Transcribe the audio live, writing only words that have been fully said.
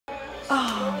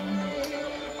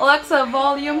Alexa,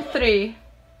 volume 3.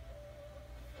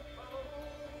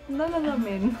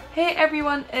 Nalalamin. Hey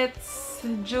everyone, it's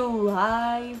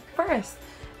July 1st.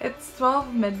 It's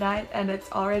 12 midnight and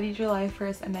it's already July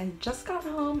 1st and I just got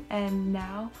home and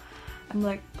now I'm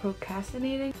like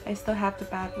procrastinating. I still have to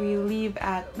pack. We leave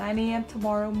at 9 AM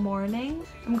tomorrow morning.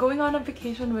 I'm going on a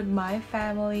vacation with my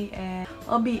family and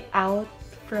I'll be out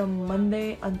from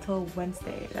Monday until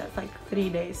Wednesday. That's like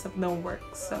 3 days of no work.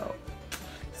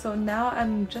 So now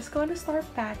I'm just going to start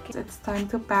packing. It's time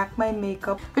to pack my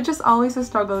makeup, which is always a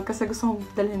struggle kasi gusto kong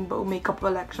dalhin buong makeup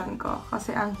collection ko.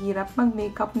 Kasi ang hirap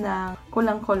mag-makeup na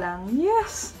kulang-kulang.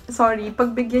 Yes! Sorry,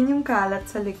 pagbigyan yung kalat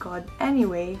sa likod.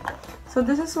 Anyway, so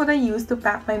this is what I use to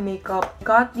pack my makeup.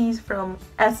 Got these from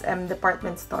SM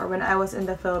department store when I was in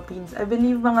the Philippines. I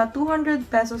believe mga 200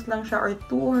 pesos lang siya or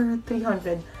 200 or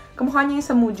 300. Kamukha niya yung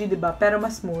sa Muji, diba? Pero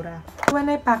mas mura. When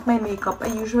I pack my makeup,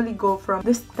 I usually go from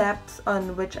the steps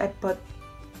on which I put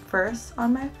first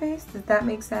on my face. Does that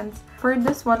make sense? For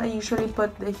this one, I usually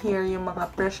put here yung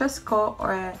mga brushes ko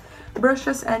or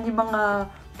brushes and yung mga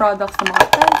products ng mga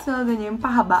pencil, ganyan, yung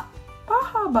pahaba.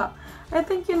 Pahaba. I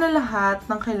think yun na lahat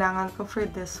ng kailangan ko for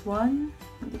this one.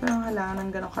 Hindi ko lang kailangan ng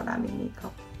ganun karaming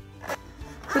makeup.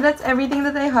 So that's everything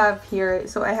that I have here.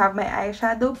 So I have my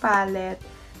eyeshadow palette.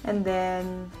 And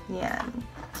then, yan.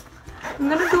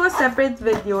 I'm gonna do a separate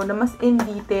video na mas in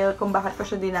detail kung bakit ko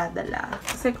siya dinadala.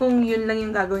 Kasi kung yun lang yung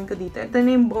gagawin ko dito, ito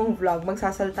na yung buong vlog,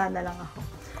 magsasalta na lang ako.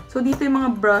 So, dito yung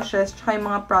mga brushes, tsaka yung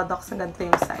mga products na ganito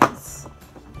yung size.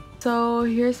 So,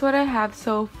 here's what I have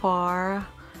so far.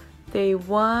 Day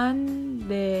 1,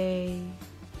 Day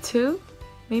 2,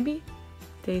 maybe?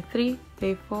 Day 3,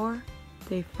 Day 4,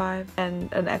 Day 5, and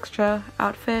an extra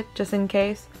outfit just in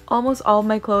case. Almost all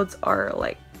my clothes are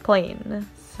like plain.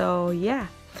 So, yeah.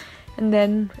 And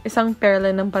then, isang pair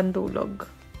lang ng pantulog.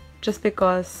 Just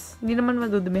because, hindi naman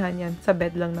madudumihan yan. Sa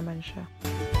bed lang naman siya.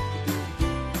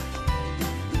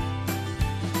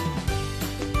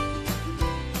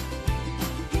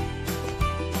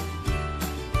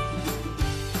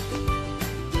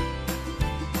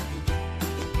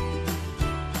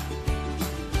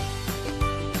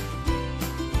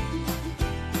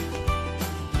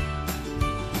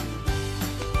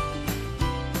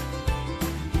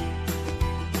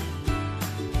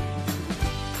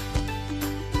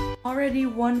 Already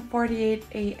 1:48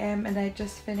 AM and I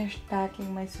just finished packing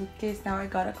my suitcase. Now I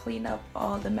gotta clean up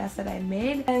all the mess that I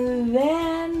made. And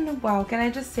then, wow, can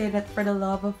I just say that for the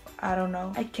love of, I don't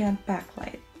know, I can't pack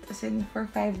light. As in, for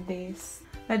 5 days.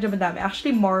 Medyo madami.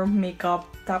 Actually, more makeup.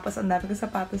 Tapos ang dami ko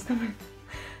sapatos naman.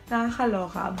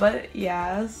 Nakakaloka. But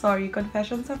yeah, sorry.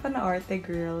 Confessions of an arte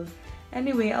girl.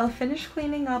 Anyway, I'll finish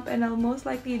cleaning up and I'll most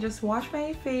likely just wash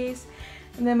my face.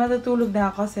 And then matutulog na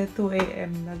ako kasi 2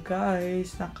 AM na,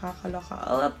 guys. Nakakaloka.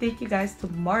 I'll update you guys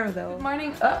tomorrow though. Good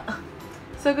morning.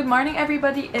 So good morning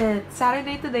everybody. It's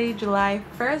Saturday today, July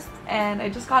 1st, and I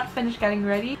just got finished getting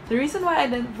ready. The reason why I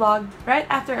didn't vlog right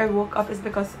after I woke up is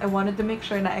because I wanted to make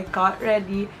sure na I got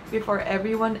ready before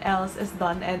everyone else is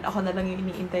done and ako na lang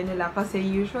yung iniintay nila kasi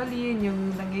usually yun yung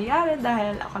nangyayari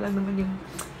dahil ako lang naman yung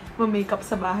makeup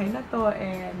sa bahay na to,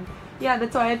 and yeah,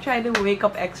 that's why I try to wake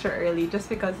up extra early just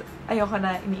because ayoko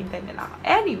na iniintay nila ako.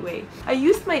 Anyway, I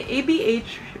used my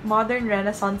ABH Modern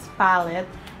Renaissance palette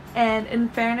and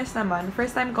in fairness naman,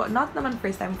 first time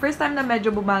na medyo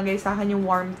bumagay sa akin yung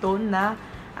warm tone na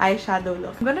eyeshadow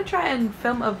look. I'm gonna try and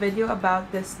film a video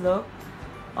about this look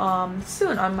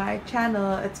soon on my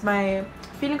channel. It's my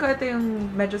feeling ko ito yung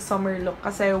medyo summer look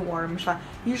kasi warm siya.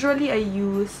 Usually, I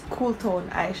use cool tone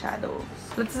eyeshadows.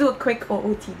 Let's do a quick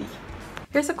OOTD.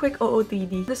 Here's a quick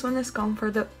OOTD. This one is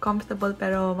comfortable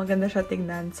pero maganda siya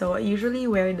tignan. So, I usually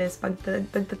wear this pag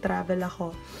travel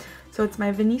ako. So, it's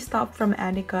my Venice top from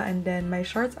Annika and then my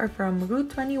shorts are from Route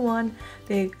 21.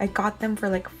 I got them for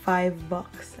like $5.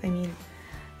 I mean,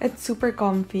 it's super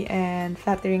comfy and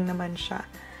flattering naman siya.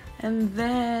 And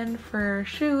then, for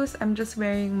shoes, I'm just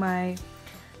wearing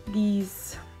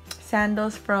these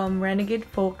sandals from Renegade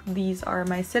Folk. These are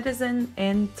my Citizen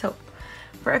and Taupe.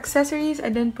 For accessories, I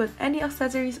didn't put any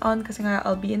accessories on kasi nga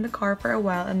I'll be in the car for a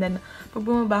while and then pag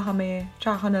bumaba kami,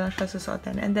 tsaka ko na lang siya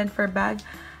susuotin. And then for bag,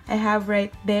 I have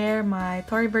right there my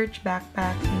Tory Burch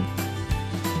backpack.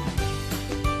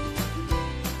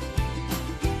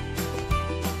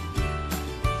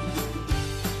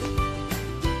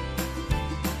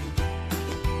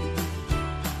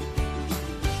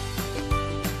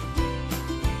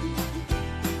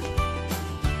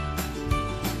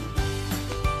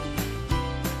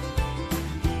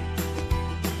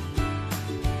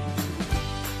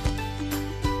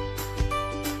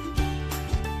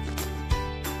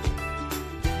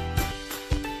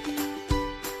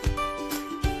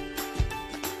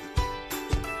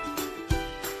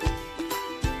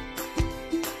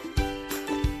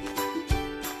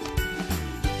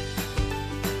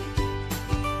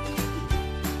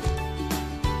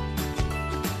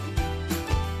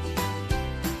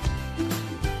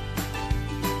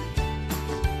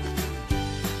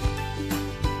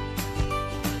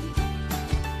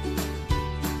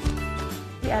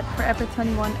 at Forever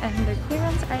 21 and their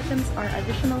clearance items are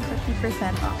additional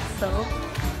 50% off. So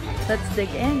let's dig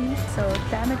in. So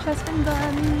damage has been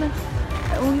done.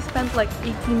 I only spent like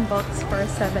 18 bucks for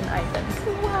 7 items.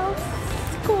 Wow,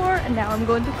 score! And now I'm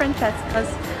going to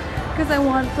Francesca's because I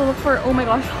want to look for, oh my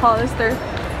gosh, Hollister.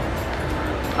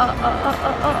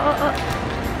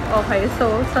 Okay,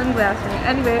 so sunglasses.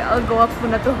 Anyway, I'll go up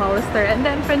muna to Hollister and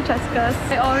then Francesca's.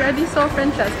 I already saw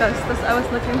Francesca's, tapos I was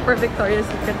looking for Victoria's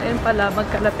Secret. Ayun pala,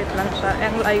 magkalapit lang siya.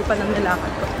 Ang layo pa ng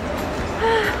nilakad ko.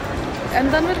 I'm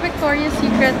done with Victoria's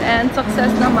Secret and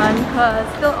success naman because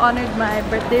still honored my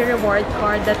birthday reward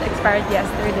card that expired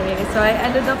yesterday. So I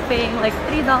ended up paying like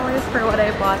 $3 for what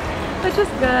I bought, which is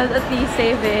good, at least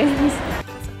savings.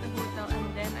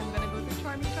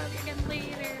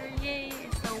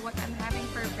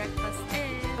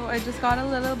 I just got a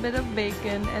little bit of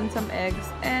bacon and some eggs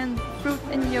and fruit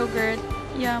and yogurt.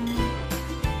 Yum!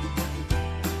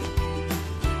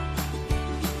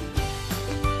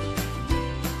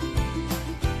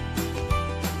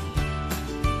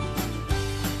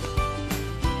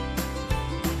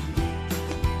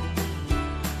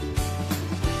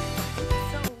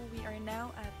 So we are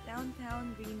now at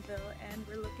downtown Greenville and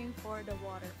we're looking for the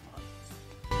waterfalls.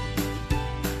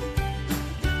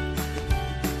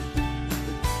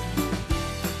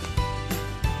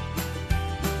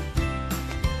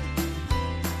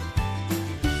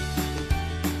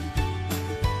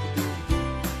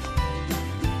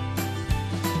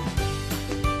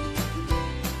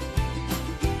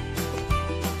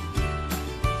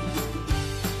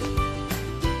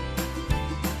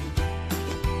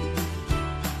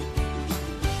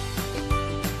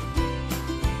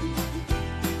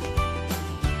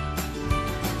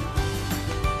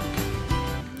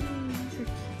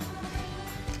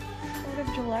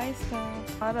 July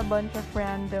stuff. Got a bunch of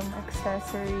random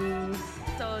accessories.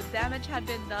 So damage had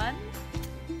been done.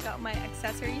 Got my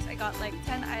accessories. I got like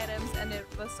 10 items and it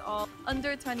was all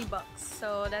under 20 bucks.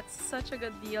 So that's such a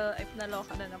good deal. If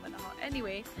naloka na naman ako.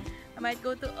 Anyway, I might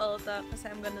go to Ulta because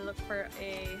I'm gonna look for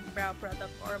a brow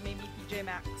product or maybe TJ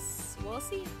Maxx. We'll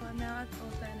see. Well, now at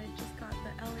Ulta and I just got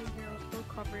the LA Girl full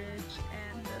coverage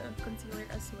and the concealer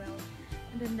as well.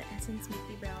 And then the Essence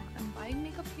Milky Brow. I'm buying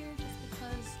makeup here just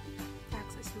because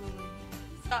tax is lowering.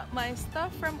 Got my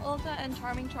stuff from Ulta and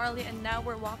Charming Charlie and now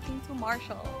we're walking to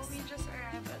Marshall's. We just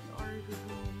arrived at our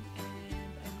room and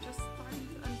I'm just starting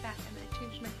to unpack and I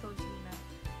changed my clothes now.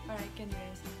 Alright, can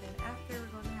rest and then after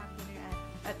we're gonna have dinner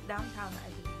at downtown, I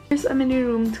believe. Here's a mini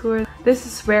room tour. This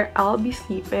is where I'll be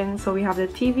sleeping. So we have the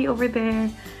TV over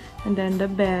there and then the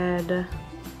bed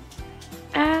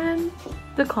and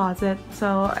the closet.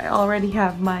 So I already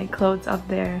have my clothes up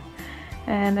there.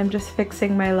 And I'm just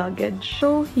fixing my luggage.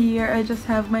 So here, I just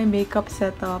have my makeup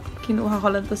set up. Kinuha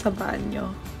ko lang to sa banyo.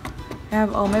 I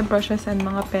have all my brushes and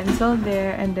mga pencil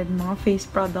there and then mga face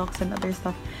products and other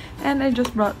stuff. And I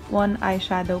just brought one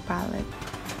eyeshadow palette.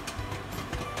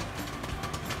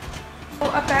 So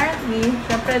apparently,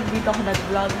 syempre dito ako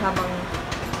nag-vlog habang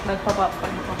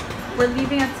nagpa-popcorn ko. We're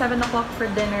leaving at 7 o'clock for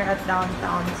dinner at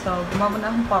downtown. So gumawa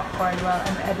muna akong popcorn while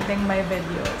I'm editing my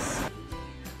videos.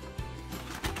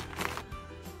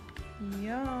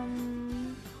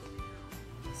 Yum!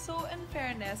 So in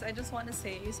fairness, I just want to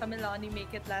say, sa Milani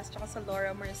Make It Last tsaka sa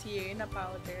Laura Mercier na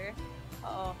powder,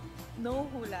 no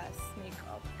hulas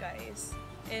makeup, guys.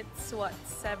 It's what,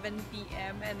 7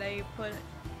 PM and I put,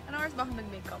 ano oras ba ako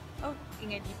nag-makeup? Oh,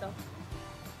 ingay dito.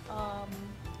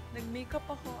 Nag-makeup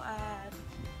ako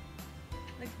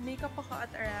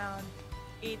at around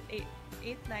 8,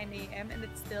 9 AM and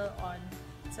it's still on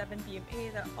 7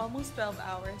 PM. Almost 12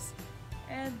 hours.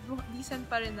 And decent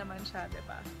pa rin naman siya,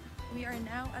 diba? We are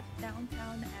now at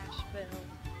downtown Asheville.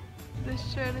 This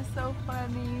shirt is so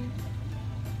funny.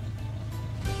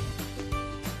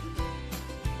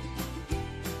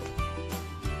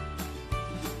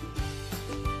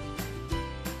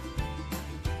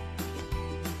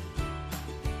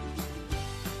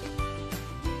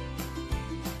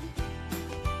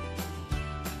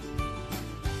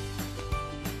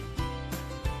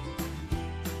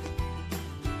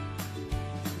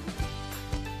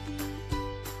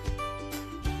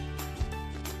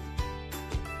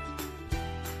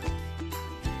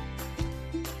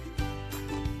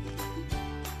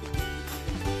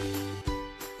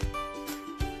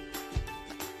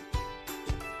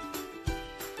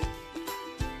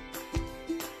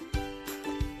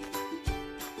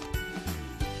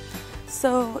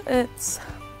 So it's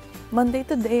Monday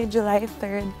today, July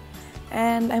 3rd,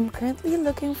 and I'm currently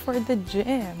looking for the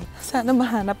gym. Sana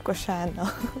mahanap ko siya, no?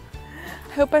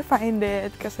 I hope I find it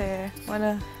kasi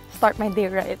wanna start my day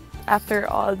right. after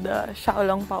all the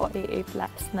xiaolong pao I ate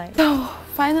last night. So,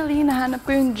 finally, nahanap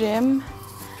ko yung gym.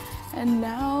 And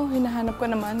now, hinahanap ko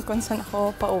naman kung saan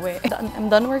ako pauwi. I'm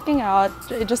done working out.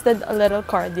 I just did a little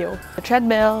cardio. A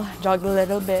treadmill, jogged a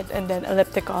little bit, and then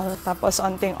elliptical. Tapos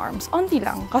onting arms. Onti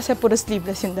lang, kasi puro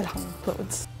sleeveless yung dalang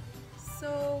clothes.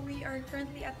 So, we are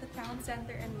currently at the town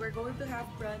center and we're going to have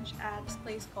brunch at this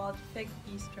place called Fig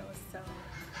Bistro.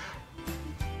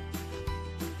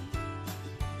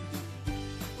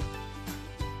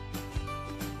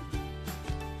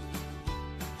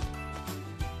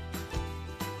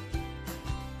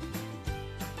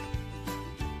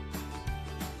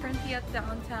 Currently at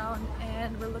downtown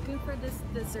and we're looking for this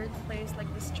dessert place, like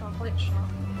this chocolate shop.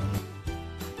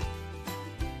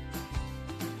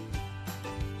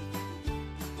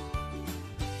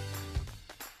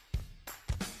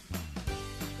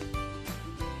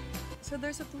 So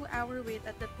there's a 2-hour wait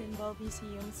at the Pinball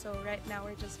Museum, so right now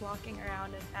we're just walking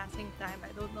around and passing time.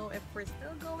 I don't know if we're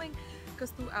still going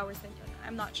because 2 hours na yun.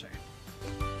 I'm not sure.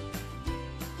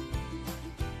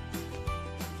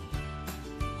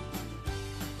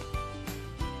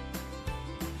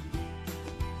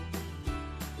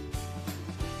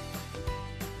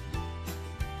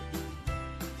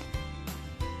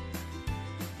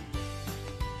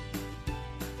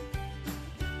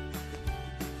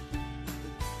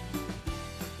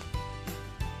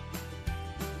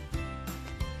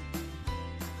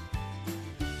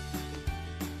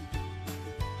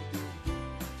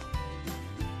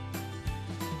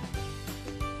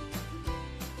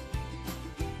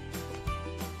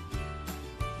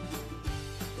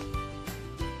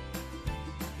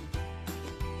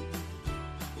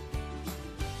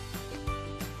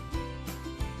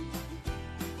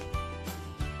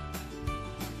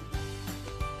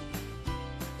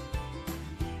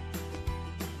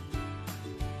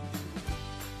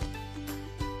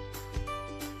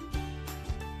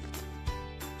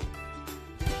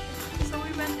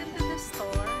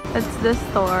 It's this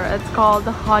store. It's called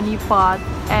Honey Pot,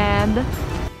 and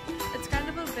it's kind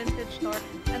of a vintage store.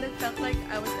 And it felt like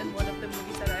I was in one of the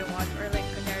movies that I watched, or like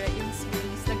kunyari yung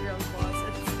series The Girl Boss.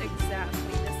 It's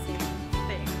exactly the same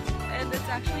thing. And it's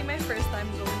actually my first time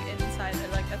going inside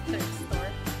like a thrift store.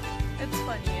 It's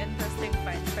funny, interesting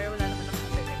find. Pero wala naman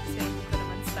akong bibig kasi hindi ko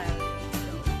naman style yun.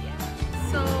 So yeah.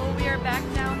 So we are back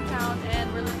downtown and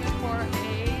we're looking for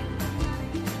a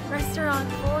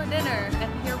restaurant for dinner. And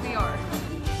here we are.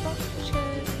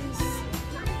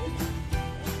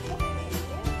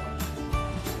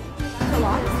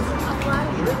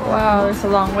 Wow, there's a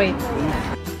long wait. Okay,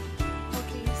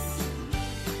 so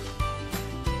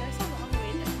there's a long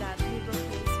wait at that noodle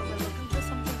place, so we're looking for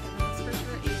something else, for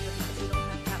sure Asian, because we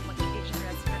don't have that much Asian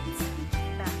restaurants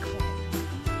back home.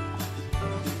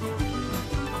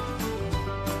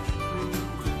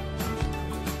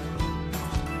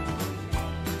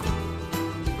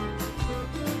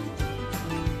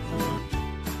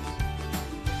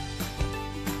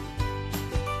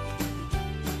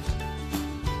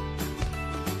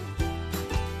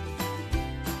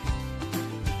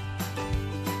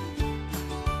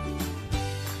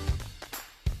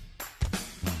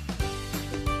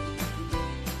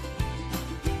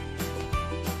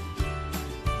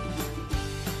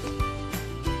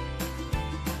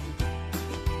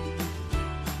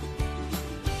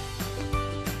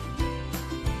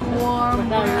 Warm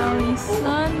brownie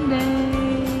sundae.